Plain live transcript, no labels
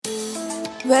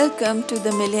Welcome to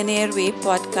the Millionaire Way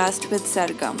podcast with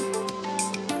Sargam,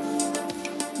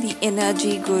 the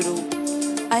Energy Guru.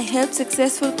 I help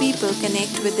successful people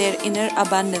connect with their inner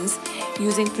abundance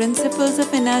using principles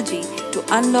of energy to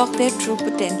unlock their true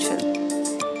potential,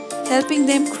 helping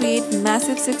them create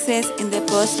massive success in their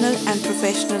personal and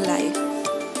professional life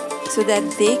so that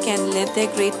they can live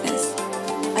their greatness.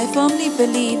 I firmly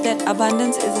believe that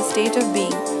abundance is a state of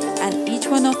being, and each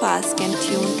one of us can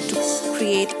tune to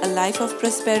create a life of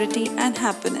prosperity and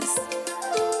happiness.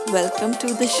 Welcome to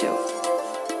the show.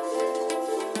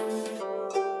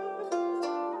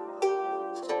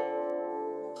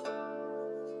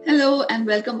 Hello, and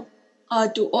welcome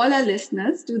to all our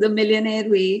listeners to the Millionaire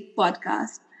Way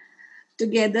podcast.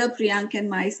 Together, Priyank and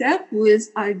myself, who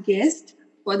is our guest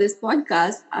for this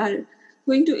podcast, are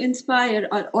going to inspire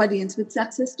our audience with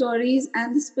success stories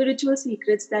and the spiritual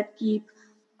secrets that keep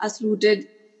us rooted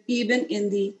even in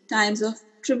the times of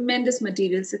tremendous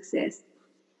material success.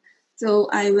 So,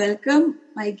 I welcome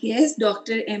my guest,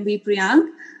 Dr. M.B. Priyank,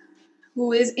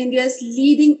 who is India's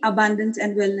leading abundance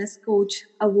and wellness coach,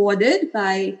 awarded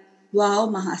by Wow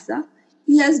Mahasa.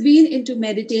 He has been into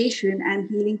meditation and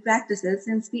healing practices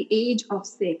since the age of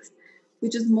 6,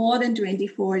 which is more than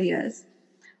 24 years.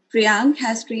 Priyank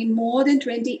has trained more than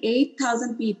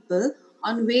 28,000 people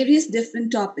on various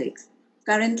different topics.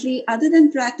 Currently, other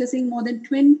than practicing more than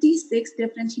 26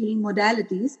 different healing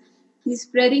modalities, he's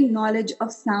spreading knowledge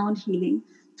of sound healing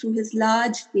through his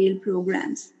large scale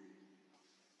programs.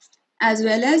 As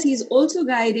well as he's also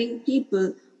guiding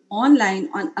people online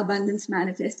on abundance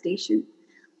manifestation.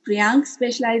 Priyank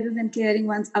specializes in clearing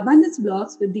one's abundance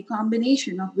blocks with the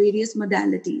combination of various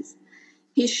modalities.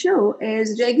 His show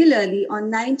airs regularly on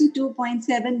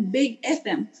 92.7 Big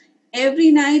FM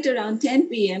every night around 10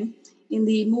 p.m. in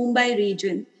the Mumbai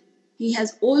region. He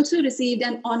has also received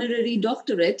an honorary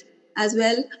doctorate as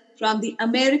well from the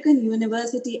American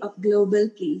University of Global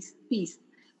Peace.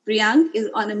 Priyank is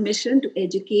on a mission to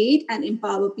educate and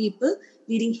empower people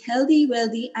leading healthy,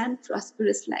 wealthy, and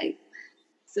prosperous life.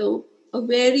 So, a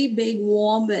very big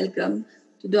warm welcome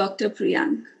to Dr.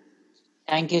 Priyank.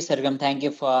 Thank you, Sargam. Thank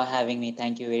you for having me.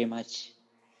 Thank you very much.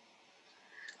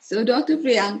 So, Dr.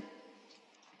 Priyank,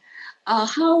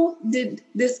 how did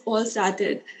this all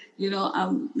started?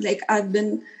 Like I've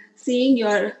been seeing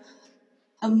your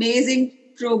amazing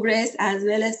progress as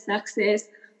well as success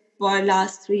for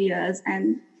last 3 years,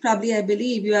 and probably I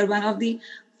believe you are one of the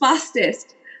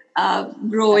fastest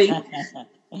growing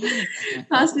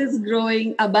fastest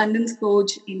growing abundance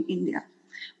coach in India,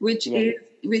 which Yeah. is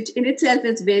which in itself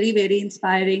is very, very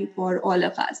inspiring for all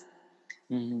of us.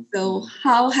 So,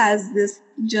 how has this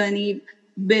journey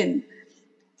been?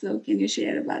 So, can you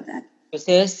share about that?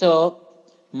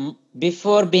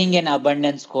 Before being an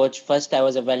abundance coach, first I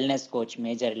was a wellness coach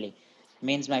majorly.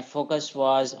 Means my focus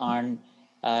was on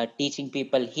teaching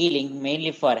people healing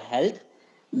mainly for health.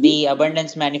 The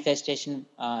abundance manifestation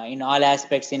in all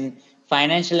aspects in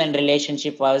financial and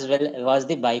relationship was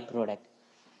the byproduct.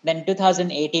 Then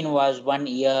 2018 was one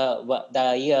year,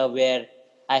 the year where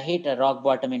I hit a rock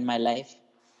bottom in my life,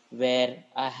 where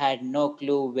I had no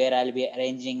clue where I'll be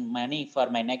arranging money for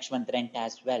my next month rent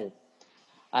as well.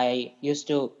 I used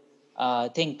to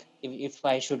think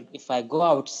if I go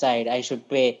outside, I should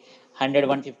pay 100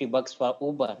 150 bucks for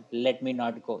Uber. Let me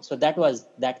not go. So that was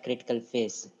that critical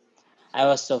phase. I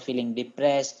was so feeling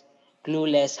depressed,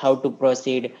 clueless how to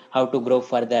proceed, how to grow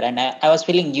further. And I was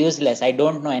feeling useless. I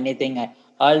don't know anything.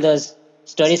 All those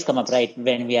stories come up, right,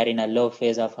 when we are in a low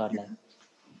phase of our life.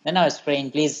 Then I was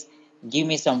praying, please give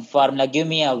me some formula, give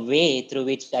me a way through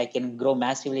which I can grow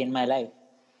massively in my life.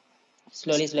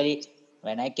 Slowly,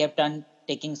 when I kept on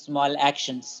taking small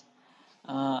actions,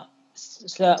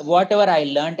 so whatever I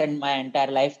learned in my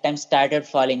entire lifetime started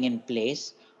falling in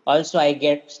place. Also, I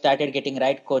get started getting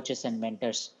right coaches and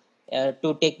mentors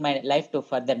to take my life to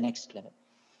further next level.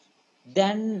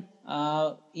 Then,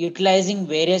 utilizing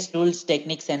various tools,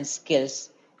 techniques, and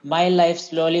skills, my life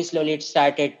slowly it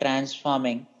started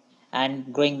transforming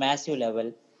and growing massive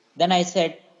level. Then I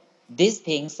said, these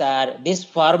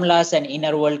formulas and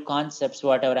inner world concepts,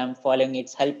 whatever I'm following,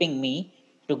 it's helping me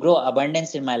to grow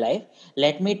abundance in my life.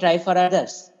 Let me try for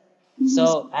others.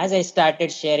 So as I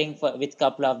started sharing with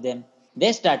couple of them,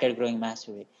 they started growing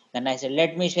massively. Then I said,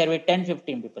 let me share with 10,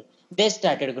 15 people. They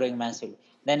started growing massively.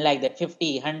 Then like that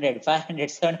 50, 100,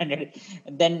 500, 700.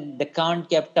 Then the count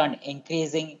kept on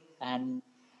increasing. And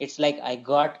it's like I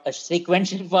got a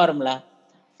sequential formula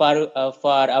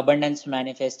for abundance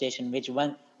manifestation, which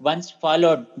once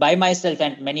followed by myself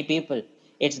and many people,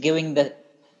 it's giving the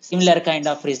similar kind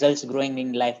of results growing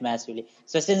in life massively.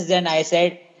 So since then I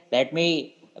said, let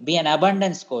me be an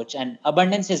abundance coach. And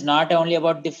abundance is not only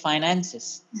about the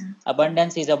finances.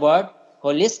 Abundance is about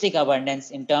holistic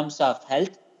abundance in terms of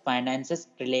health, finances,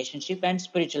 relationship, and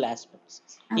spiritual aspects.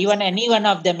 Even any one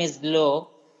of them is low,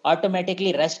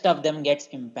 automatically rest of them gets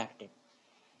impacted.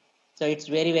 So it's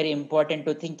very, very important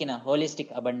to think in a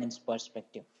holistic abundance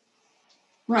perspective.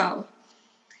 Wow.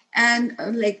 And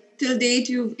like till date,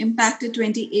 you've impacted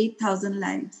 28,000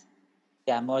 lives.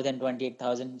 Yeah, more than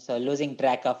 28,000. So losing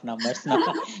track of numbers now.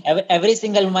 Every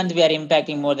single month we are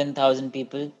impacting more than 1,000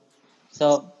 people.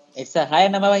 So it's a higher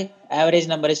number. Average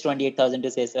number is 28,000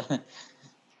 to say so.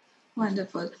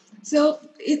 Wonderful. So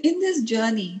in this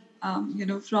journey,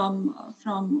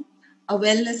 from a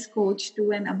wellness coach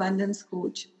to an abundance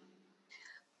coach,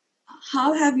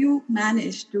 how have you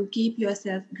managed to keep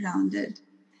yourself grounded?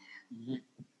 Mhm.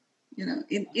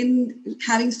 In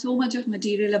having so much of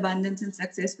material abundance and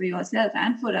success for yourself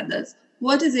and for others,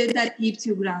 what is it that keeps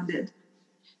you grounded?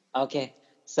 Okay.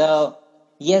 So,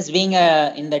 yes, being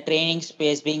in the training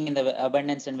space, being in the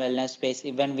abundance and wellness space,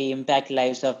 when we impact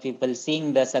lives of people,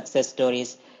 seeing the success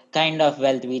stories, kind of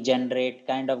wealth we generate,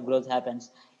 kind of growth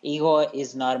happens, ego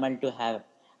is normal to have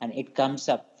and it comes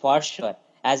up for sure.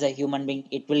 As a human being,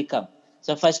 it will come.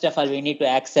 So, first of all, we need to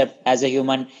accept as a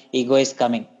human, ego is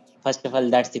coming. First of all,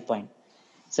 that's the point.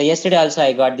 So yesterday also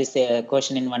I got this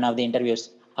question in one of the interviews: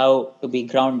 how to be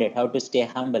grounded, how to stay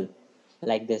humble,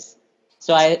 like this.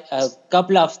 So I a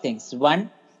couple of things. One,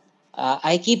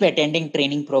 I keep attending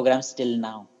training programs till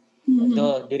now, Mhm.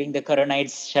 though during the corona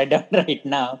it's shut down right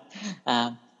now.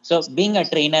 So being a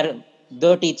trainer,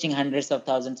 though teaching hundreds of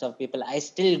thousands of people, I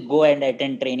still go and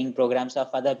attend training programs of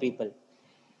other people,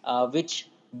 which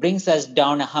brings us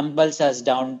down, humbles us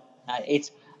down.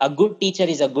 It's a good teacher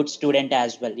is a good student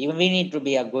as well. Even we need to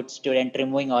be a good student,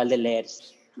 removing all the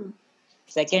layers. True.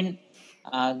 Second,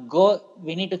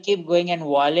 we need to keep going and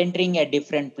volunteering at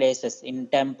different places in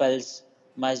temples,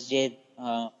 masjid,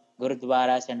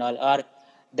 gurudwaras, and all, or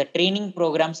the training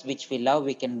programs which we love.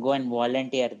 We can go and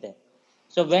volunteer there.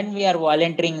 So when we are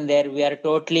volunteering there, we are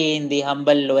totally in the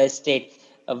humble lowest state,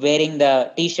 wearing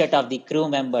the T-shirt of the crew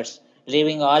members,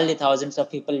 leaving all the thousands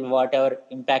of people, whatever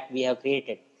impact we have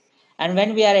created. And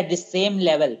when we are at the same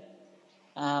level,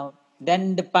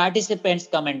 then the participants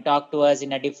come and talk to us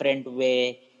in a different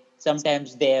way.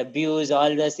 Sometimes they abuse,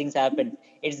 all those things happen.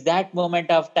 It's that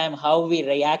moment of time how we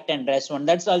react and respond.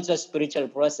 That's also a spiritual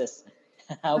process,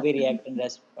 how we react and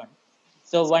respond.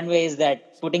 So one way is that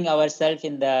putting ourselves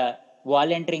in the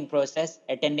volunteering process,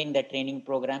 attending the training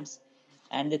programs.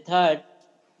 And the third,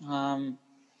 um,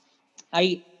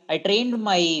 I trained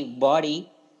my body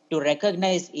to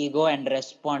recognize ego and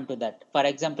respond to that. For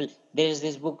example, there is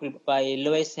this book by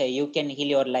Lewis Hay, You Can Heal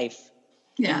Your Life,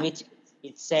 in Yeah. which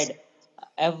it said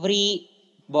every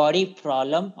body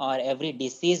problem or every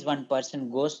disease one person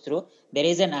goes through, there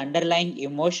is an underlying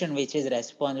emotion which is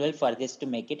responsible for this to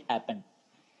make it happen.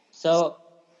 So,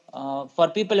 for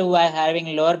people who are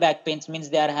having lower back pains, means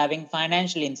they are having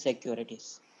financial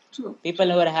insecurities. True. People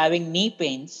who are having knee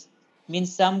pains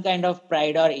means some kind of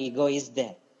pride or ego is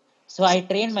there. So I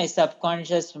train my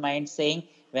subconscious mind saying,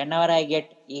 whenever I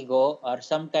get ego or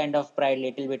some kind of pride,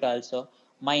 little bit also,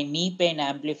 my knee pain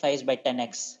amplifies by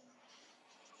 10x.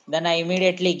 Then I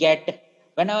immediately get,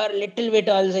 whenever little bit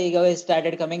also ego is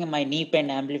started coming, my knee pain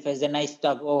amplifies. Then I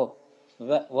stop. Oh,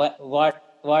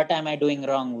 what am I doing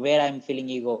wrong? Where I'm feeling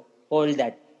ego? Hold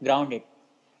that, ground it.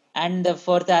 And the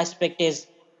fourth aspect is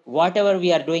whatever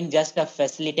we are doing, just a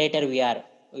facilitator we are.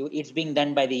 It's being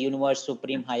done by the universe,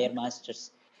 supreme higher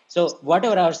masters. So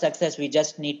whatever our success, we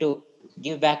just need to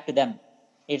give back to them.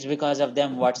 It's because of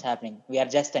them what's happening. We are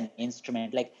just an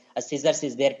instrument, like a scissors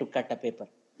is there to cut a paper.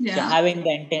 So Yeah. having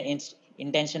the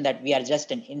intention that we are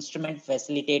just an instrument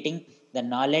facilitating the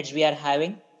knowledge we are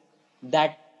having,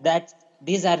 that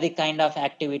these are the kind of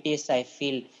activities I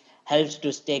feel helps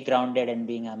to stay grounded and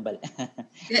being humble.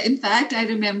 Yeah, in fact, I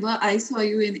remember I saw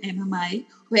you in MMI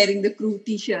wearing the crew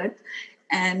T-shirt,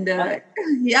 and Oh,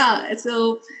 yeah,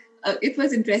 so it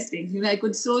was interesting. I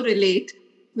could so relate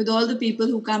with all the people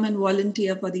who come and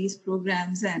volunteer for these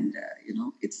programs, and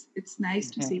it's nice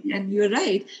to see. And you're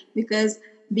right, because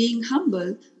being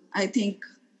humble, I think,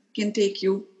 can take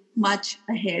you much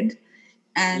ahead,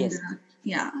 and yes.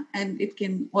 yeah, and it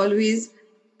can always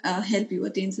help you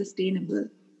attain sustainable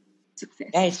Yeah,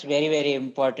 success. it's very, very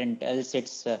important. Else,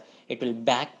 it will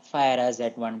backfire us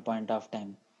at one point of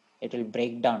time. It will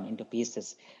break down into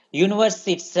pieces. Universe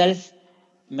itself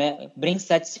brings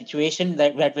such situation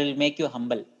that will make you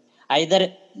humble.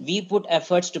 Either we put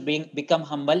efforts to become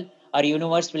humble, or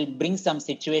universe will bring some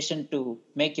situation to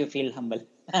make you feel humble.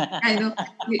 I know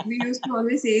we used to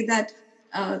always say that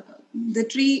the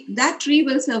tree, that tree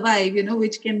will survive,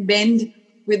 which can bend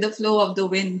with the flow of the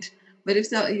wind. But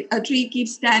if a tree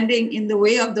keeps standing in the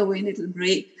way of the wind, it will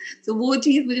break. So वो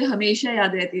चीज मुझे हमेशा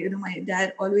याद रहती है. My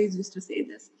dad always used to say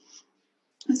this.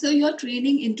 So you're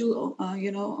training into,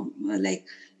 like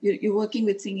you're working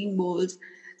with singing bowls.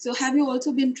 So have you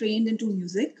also been trained into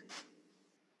music?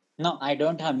 No, I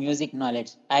don't have music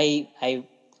knowledge. I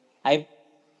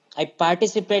I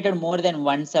participated more than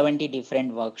 170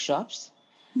 different workshops,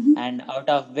 and out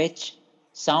of which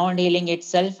sound healing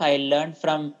itself I learned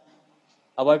from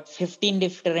about 15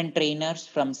 different trainers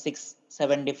from 6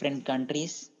 7 different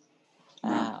countries.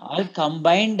 Wow. All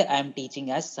combined, I'm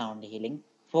teaching as sound healing,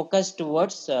 focused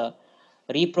towards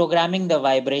reprogramming the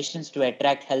vibrations to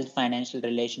attract health, financial,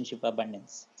 relationship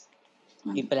abundance.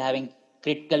 People Wonderful. having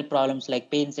critical problems like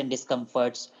pains and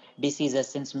discomforts, diseases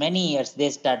since many years, they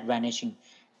start vanishing.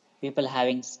 People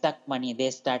having stuck money, they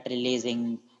start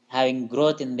releasing, having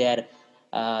growth in their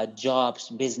jobs,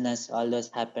 business, all those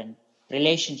happen.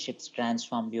 Relationships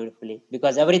transform beautifully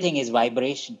because everything is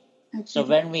vibration. So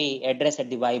Absolutely. when we address at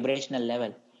the vibrational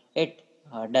level, it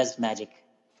does magic.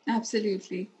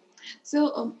 Absolutely.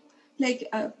 So, like,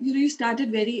 you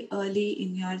started very early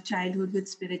in your childhood with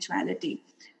spirituality.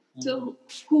 Mhm. So,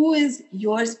 who is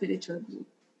your spiritual guru?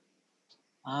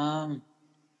 Um,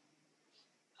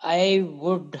 I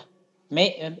would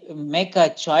make a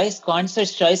choice,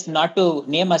 conscious choice, not to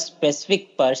name a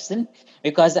specific person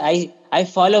because I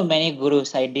follow many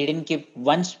gurus. I didn't keep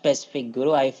one specific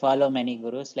guru. I follow many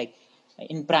gurus. Like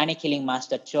in pranic healing,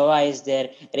 Master Choa is there.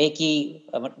 Reiki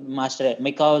Master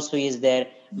Mikaos who is there.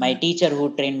 My Yeah. teacher who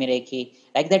trained me Reiki.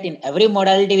 Like that, in every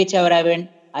modality whichever I went,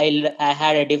 I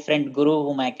had a different guru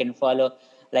whom I can follow.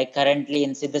 Like currently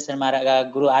in Siddha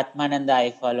Samaraga, Guru Atmananda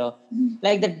I follow.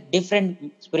 Like the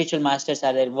different spiritual masters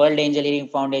are there. World Angel Healing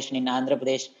Foundation in Andhra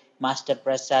Pradesh, Master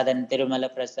Prasad and Tirumala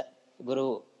Prasad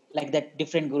Guru. Like that,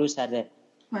 different gurus are there.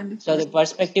 So Wonderful. the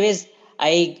perspective is,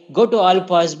 I go to all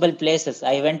possible places.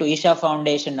 I went to Isha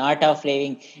Foundation, Art of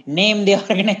Living, name the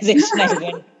organization I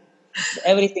went,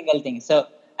 every single thing. So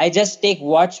I just take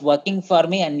what's working for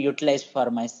me and utilize for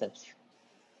myself.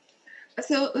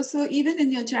 So even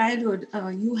in your childhood,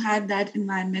 you had that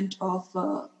environment of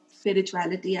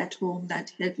spirituality at home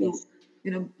that helped you,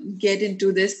 Yes. get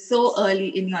into this so early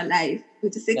in your life,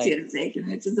 which is six Right. years, like,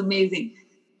 which is amazing.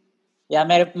 Yeah,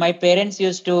 my parents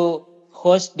used to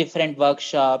host different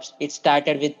workshops. It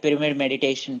started with pyramid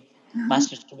meditation, Uh-huh.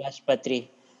 Master Subhash Patri.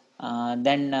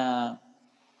 Then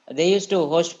they used to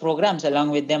host programs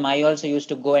along with them. I also used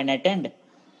to go and attend.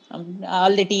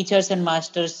 All the teachers and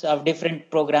masters of different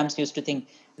programs used to think,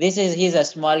 this is he's a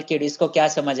small kid, इसको क्या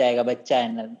समझ आएगा बच्चा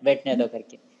है ना बैठने दो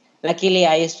करके. Luckily,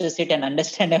 I used to sit and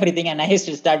understand everything, and I used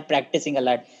to start practicing a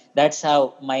lot. That's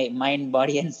how my mind,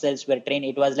 body, and cells were trained.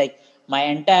 It was like my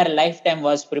entire lifetime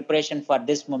was preparation for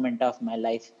this moment of my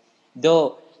life.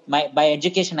 Though my by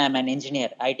education, I'm an engineer,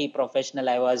 IT professional.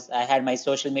 I had my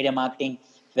social media marketing,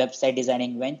 website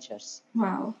designing ventures.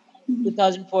 Wow.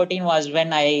 2014 was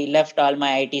when I left all my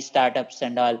IT startups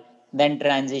and all, then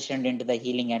transitioned into the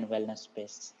healing and wellness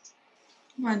space.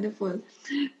 Wonderful.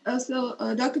 So,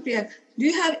 Dr. Priya, do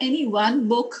you have any one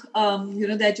book,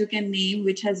 that you can name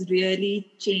which has really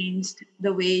changed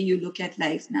the way you look at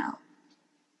life now?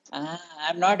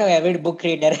 I'm not a avid book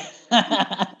reader.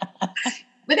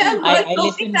 But I've heard I so many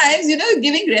listen. times,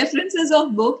 giving references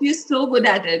of book. You're so good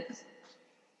at it.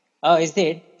 Oh, is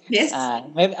it? Yes.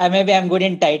 Maybe I'm good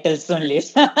in titles only.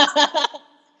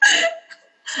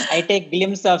 I take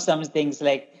glimpse of some things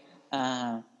like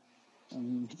uh,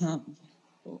 mm,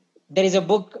 there is a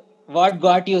book, What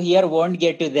Got You Here Won't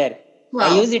Get You There. I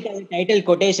Wow. use it as a title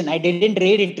quotation. I didn't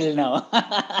read it till now.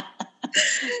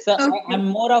 So I'm Okay.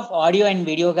 more of audio and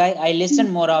video guy. I listen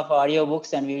more of audio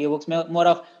books and video books, more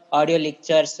of audio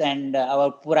lectures and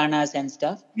our Puranas and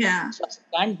stuff. Yeah. So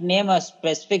I can't name a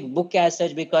specific book as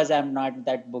such because I'm not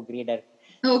that book reader.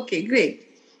 Okay, great.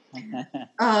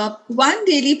 One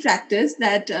daily practice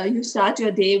that you start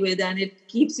your day with and it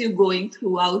keeps you going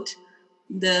throughout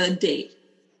the day.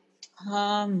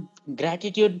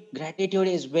 Gratitude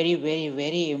is very, very,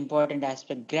 very important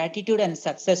aspect. Gratitude and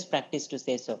success practice to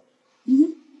say so.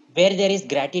 Mhm. Where there is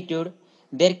gratitude,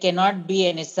 there cannot be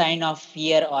any sign of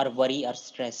fear or worry or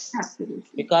stress. Absolutely.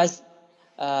 Because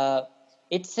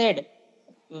it said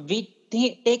we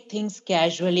take things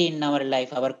casually in our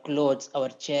life, our clothes, our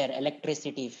chair,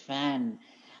 electricity, fan.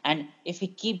 And if we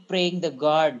keep praying the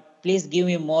God, please give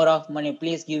me more of money,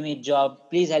 please give me job,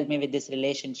 please help me with this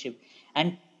relationship,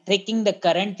 and taking the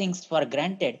current things for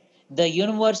granted, the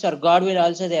universe or God will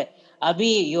also say,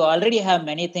 Abhi, you already have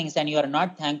many things and you are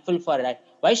not thankful for that.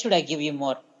 Why should I give you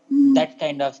more? Mm. That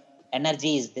kind of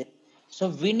energy is there. So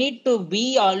we need to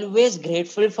be always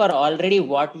grateful for already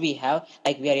what we have.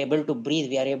 Like we are able to breathe,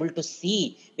 we are able to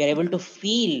see, we are able to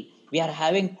feel, we are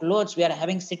having clothes, we are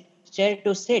having chair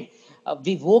to sit,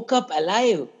 we woke up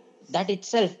alive. That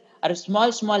itself are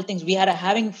small things. We are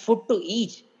having food to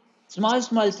eat. Small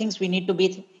things we need to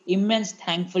be immense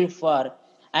thankful for.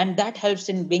 And that helps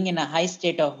in being in a high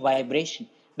state of vibration.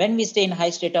 When we stay in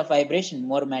high state of vibration,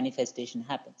 more manifestation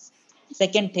happens.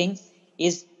 Second thing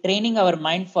is training our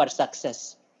mind for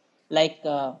success. Like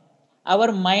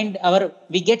our mind, our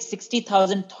we get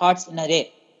 60,000 thoughts in a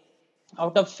day.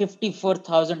 Out of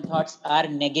 54,000 thoughts are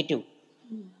negative,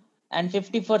 and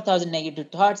 54,000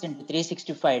 negative thoughts into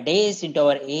 365 days into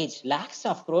our age, lakhs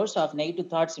of crores of negative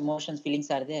thoughts, emotions, feelings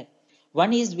are there.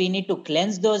 One is we need to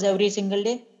cleanse those every single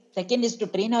day. Second is to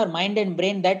train our mind and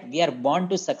brain that we are born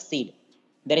to succeed.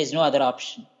 There is no other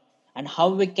option. And how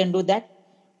we can do that?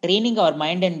 Training our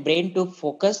mind and brain to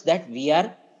focus that we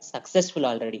are successful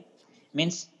already.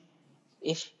 Means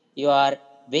if you are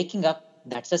waking up,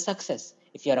 that's a success.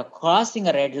 If you are crossing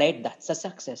a red light, that's a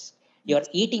success. You're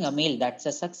eating a meal, that's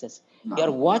a success.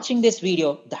 You're Wow. watching this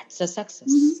video, that's a Mhm.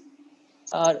 success.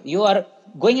 You are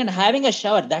going and having a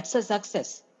shower, that's a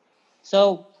success.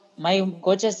 So my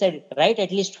coaches said, write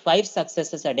at least 5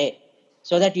 successes a day,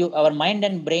 so that our mind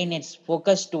and brain is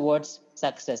focused towards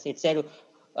success. It said,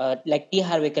 like T.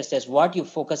 Harvicker says, what you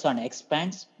focus on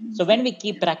expands. So when we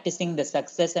keep practicing the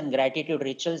success and gratitude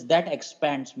rituals, that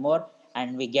expands more,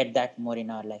 and we get that more in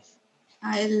our life.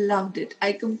 I loved it.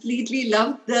 I completely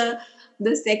loved the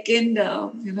second,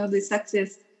 the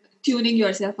success, tuning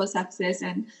yourself for success,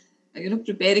 and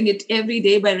preparing it every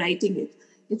day by writing it.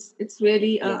 It's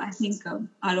really, I Yes. think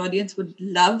our audience would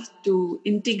love to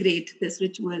integrate this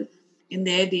ritual in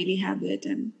their daily habit,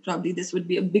 and probably this would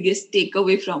be a biggest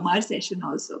takeaway from our session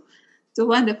also. So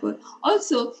wonderful.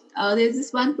 Also, there's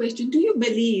this one question: do you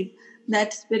believe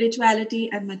that spirituality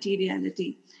and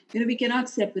materiality, we cannot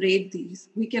separate these?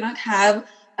 We cannot have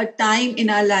a time in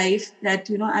our life that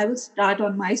I will start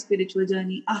on my spiritual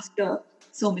journey after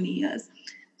so many years.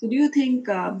 So do you think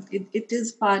it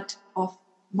is part of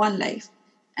one life,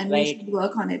 and we should Right.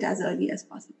 work on it as early as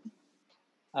possible?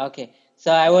 Okay.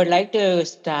 So I would like to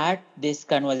start this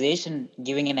conversation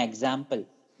giving an example.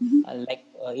 Mhm.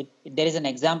 There is an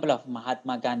example of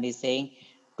Mahatma Gandhi saying,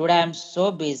 "Today I am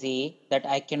so busy that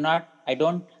I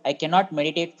cannot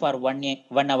meditate for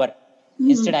 1 hour. Mhm.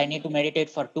 Instead, I need to meditate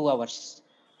for 2 hours."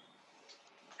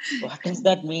 What does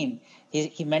that mean?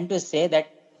 He meant to say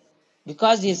that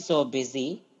because he is so busy,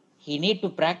 he need to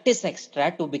practice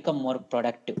extra to become more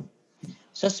productive.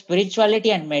 So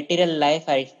spirituality and material life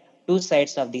are two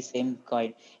sides of the same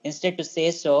coin. Instead to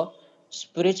say so,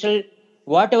 spiritual,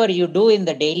 whatever you do in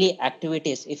the daily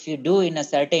activities, if you do in a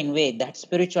certain way, that's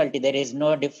spirituality. There is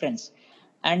no difference.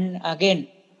 And again,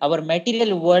 our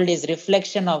material world is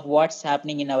reflection of what's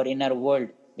happening in our inner world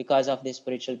because of the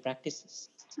spiritual practices.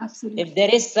 If Absolutely.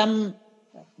 there is some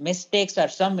mistakes or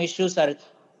some issues or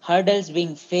hurdles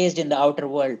being faced in the outer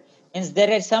world, means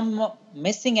there is some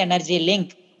missing energy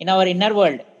link in our inner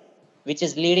world which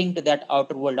is leading to that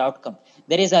outer world outcome.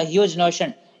 There is a huge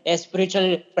notion,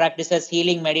 spiritual practices,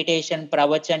 healing, meditation,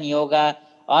 pravachan, yoga,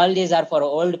 all these are for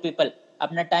old people.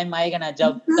 Apna time aayega na,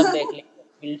 jab tab dekh le,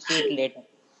 we'll see it later.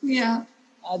 Yeah.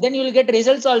 Then you will get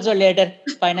results also later,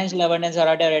 financial abundance or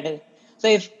whatever it is. So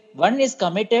if one is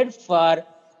committed for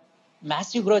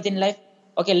massive growth in life,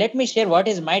 okay, let me share what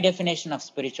is my definition of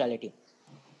spirituality.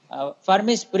 For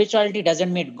me, spirituality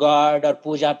doesn't mean God or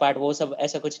puja part, वो सब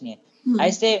ऐसा कुछ नहीं है. I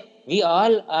Hmm. say we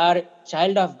all are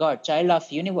child of God, child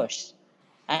of universe,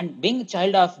 and being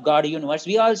child of God universe,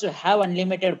 we also have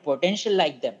unlimited potential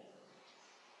like them.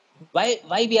 Why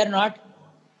we are not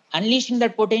unleashing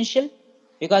that potential?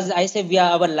 Because I say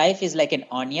our life is like an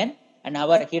onion, and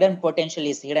our hidden potential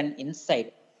is hidden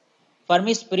inside. For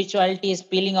me, spirituality is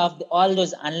peeling off all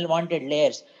those unwanted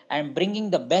layers and bringing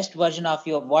the best version of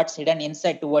your what's hidden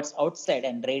inside towards outside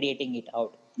and radiating it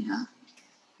out. Yeah.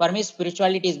 For me,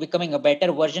 spirituality is becoming a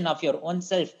better version of your own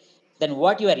self than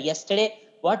what you were yesterday,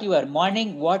 what you were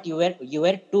morning, what you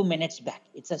were 2 minutes back.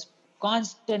 It's a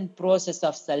constant process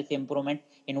of self improvement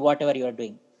in whatever you are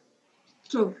doing.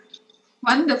 True. So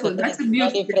Wonderful. there That's is a no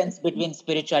beautiful. difference between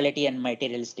spirituality and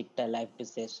materialistic life, to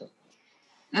say so.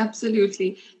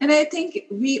 Absolutely. And I think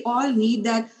we all need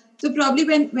that. So probably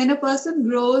when a person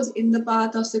grows in the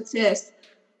path of success,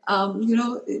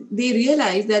 they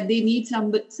realize that they need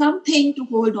something to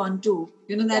hold on to.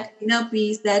 Yeah. That inner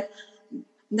peace, that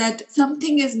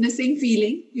something is missing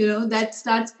feeling. That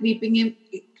starts creeping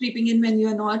in when you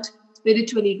are not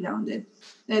spiritually grounded.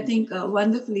 I think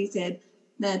wonderfully said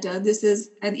that this is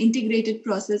an integrated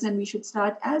process, and we should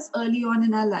start as early on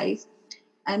in our life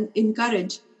and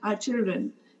encourage our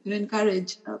children,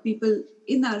 encourage people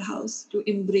in our house to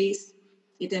embrace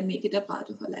it and make it a part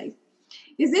of our life.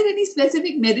 Is there any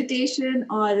specific meditation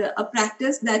or a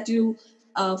practice that you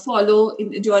follow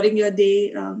during your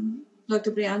day,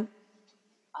 Dr. Priyank?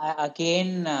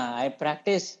 I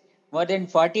practice more than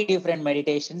 40 different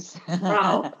meditations.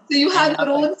 Wow. So you I'm have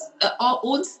not. your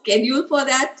own schedule for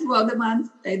that throughout the month.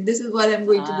 Like, this is what I'm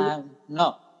going to do.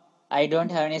 No, I don't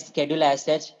have any schedule as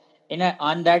such.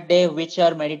 On that day,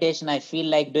 whichever meditation I feel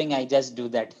like doing, I just do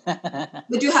that.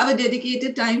 But you have a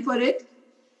dedicated time for it.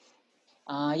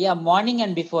 Yeah, morning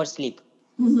and before sleep.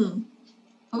 Mm-hmm.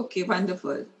 Okay,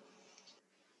 wonderful.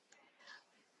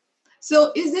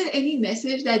 So, is there any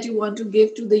message that you want to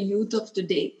give to the youth of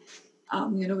today?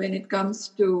 When it comes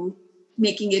to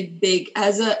making it big,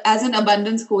 as an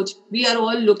abundance coach, we are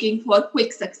all looking for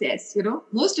quick success.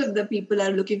 Most of the people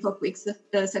are looking for quick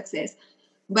success.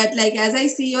 But like as I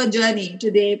see your journey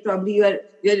today, probably you're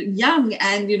young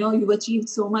and you've achieved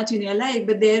so much in your life.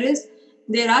 But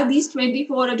there are these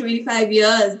 24 or 25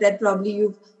 years that probably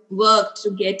you've worked to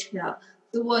get here.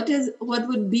 So what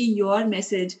would be your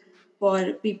message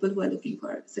for people who are looking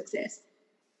for success?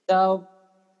 So,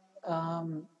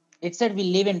 it said we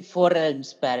live in four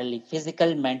realms parallelly: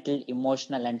 physical, mental,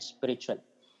 emotional, and spiritual.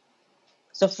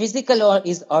 So, physical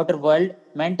is outer world,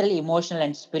 mental, emotional,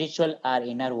 and spiritual are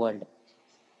inner world.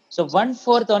 So, one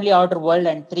fourth only outer world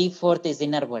and three-fourth is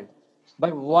inner world.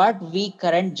 But what we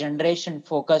current generation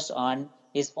focus on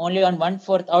is only on one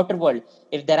fourth outer world.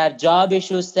 If there are job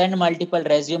issues, send multiple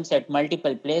resumes at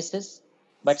multiple places,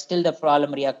 but still the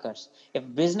problem reoccurs. If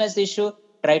business issue,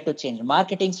 try to change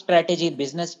marketing strategy,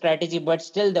 business strategy, but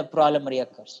still the problem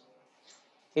reoccurs.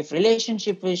 If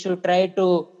relationship issue, try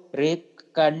to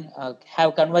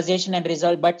have conversation and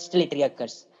resolve, but still it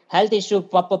reoccurs. Health issue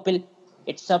pop up,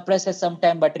 it suppresses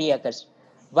sometime, but reoccurs.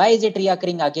 Why is it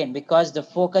reoccurring again? Because the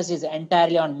focus is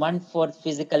entirely on one fourth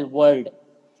physical world.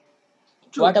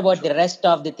 What True. about the rest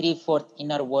of the three fourth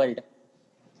inner world?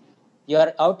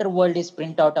 Your outer world is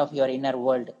print out of your inner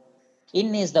world.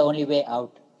 In is the only way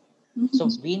out. So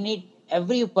we need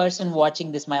every person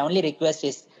watching this. My only request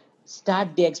is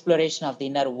start the exploration of the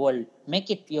inner world. Make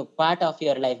it your part of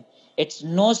your life. It's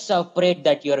no separate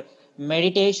that your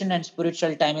meditation and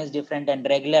spiritual time is different and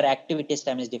regular activities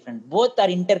time is different. Both are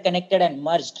interconnected and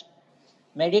merged.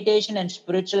 Meditation and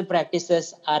spiritual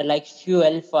practices are like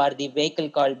fuel for the vehicle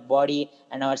called body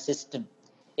and our system.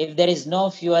 If there is no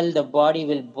fuel, the body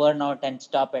will burn out and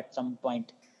stop at some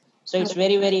point. So it's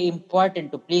very, very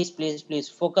important to please, please, please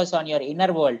focus on your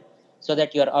inner world so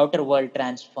that your outer world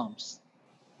transforms.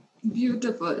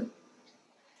 Beautiful.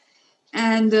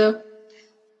 And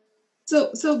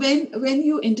so when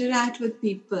you interact with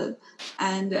people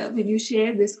and when you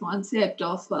share this concept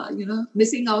of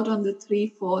missing out on the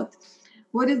three-fourth,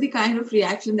 what is the kind of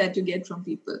reaction that you get from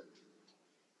people?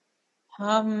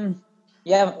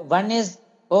 Yeah, one is,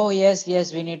 oh, yes,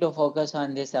 yes, we need to focus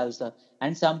on this also.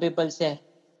 And some people say,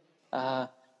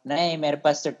 नहीं मेरे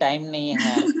पास तो time नहीं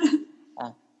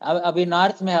है. अभी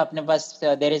north में अपने पास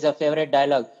there is a favourite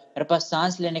dialogue, मेरे पास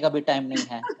सांस लेने का भी टाइम नहीं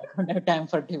है. I don't have time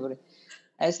for tea.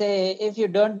 I say, if you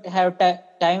don't have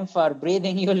time for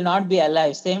breathing, you will not be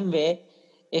alive. Same way,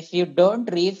 if you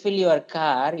don't refill your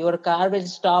car will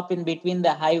stop in between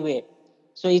the highway.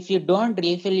 So if you don't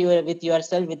refill with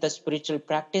yourself with the spiritual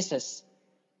practices,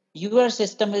 your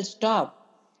system will stop.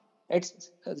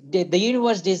 It's the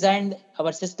universe designed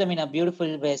our system in a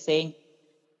beautiful way, saying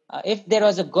if there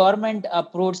was a government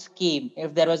approved scheme,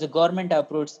 if there was a government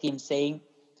approved scheme saying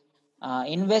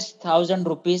invest 1,000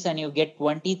 rupees and you get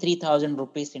 23,000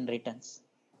 rupees in returns,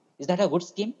 is that a good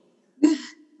scheme? Yeah,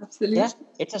 Absolutely.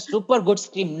 it's a super good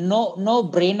scheme. No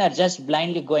brainer. Just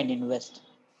blindly go and invest.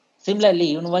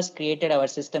 Similarly, universe created our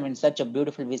system in such a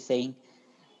beautiful way, saying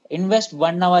invest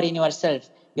 1 hour in yourself.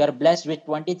 You are blessed with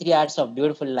 23 hours of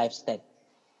beautiful lifestyle.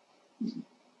 Okay,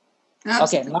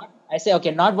 Absolutely. not I say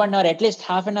okay, not 1 hour, at least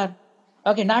half an hour.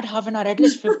 Okay, not half an hour, at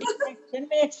least 15 minutes, 10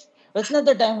 minutes. What's not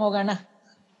the time hoga na?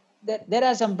 There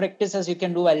are some practices you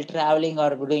can do while traveling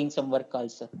or doing some work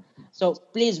also. So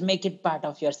please make it part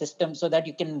of your system so that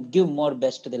you can give more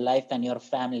best to the life and your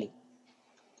family.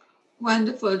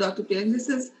 Wonderful, Dr. Priyank.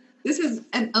 This is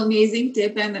an amazing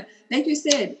tip, and like you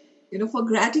said, for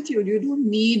gratitude, you don't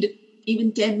need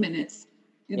even 10 minutes.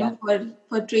 Yeah.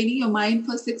 For training your mind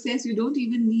for success, you don't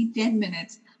even need 10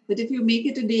 minutes. But if you make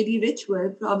it a daily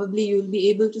ritual, probably you'll be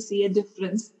able to see a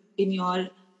difference in your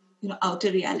outer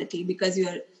reality because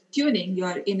you're tuning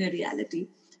your inner reality.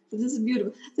 So this is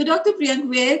beautiful. So, Dr. Priyank,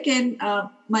 where can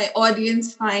my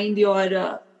audience find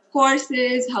your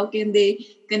courses? How can they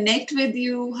connect with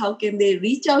you? How can they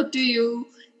reach out to you?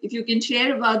 If you can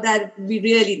share about that, it would be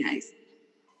really nice.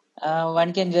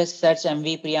 One can just search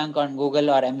MV Priyank on Google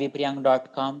or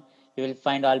mvpriyank.com. You will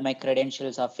find all my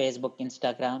credentials of Facebook,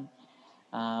 Instagram,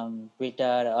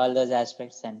 Twitter, all those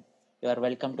aspects. And you are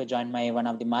welcome to join my one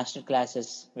of the master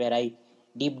classes where I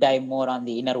deep dive more on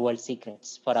the inner world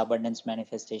secrets for abundance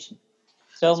manifestation.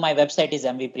 So my website is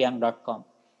mvpriyank.com.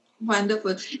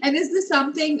 Wonderful. And is this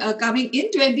something coming in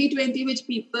 2020 which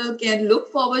people can look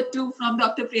forward to from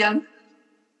Dr. Priyank?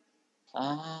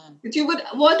 Which you would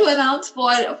want to announce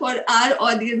for our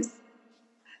audience,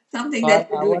 something For that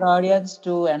you're our doing. audience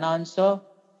to announce, so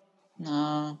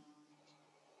uh,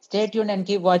 stay tuned and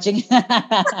keep watching.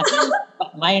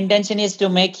 My intention is to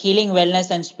make healing,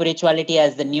 wellness, and spirituality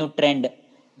as the new trend.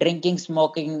 Drinking,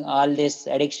 smoking, all these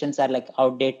addictions are like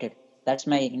outdated. That's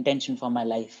my intention for my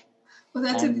life. Well,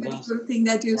 that's a And those, beautiful thing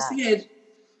that you yeah, said.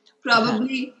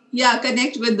 Probably, yeah,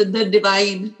 connect with the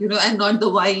divine, and not the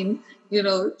wine,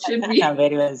 should be.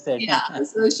 very well said. Yeah,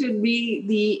 so should be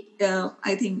the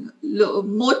I think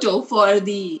motto for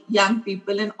the young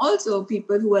people and also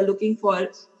people who are looking for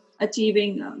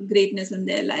achieving greatness in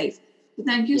their life. So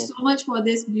thank you Yes. so much for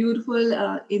this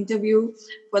beautiful interview,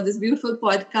 for this beautiful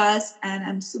podcast, and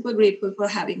I'm super grateful for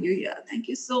having you here. Thank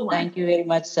you so much. Thank you very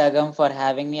much, Sagam, for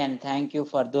having me, and thank you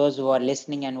for those who are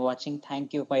listening and watching.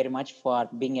 Thank you very much for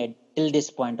being at till this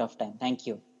point of time. Thank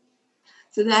you.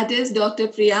 So that is Dr.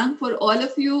 Priyank. For all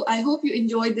of you, I hope you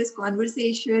enjoyed this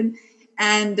conversation.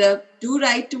 And do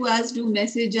write to us, do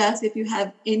message us if you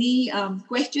have any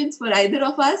questions for either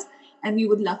of us, and we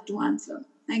would love to answer.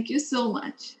 Thank you so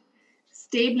much.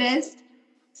 Stay blessed,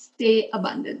 stay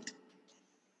abundant.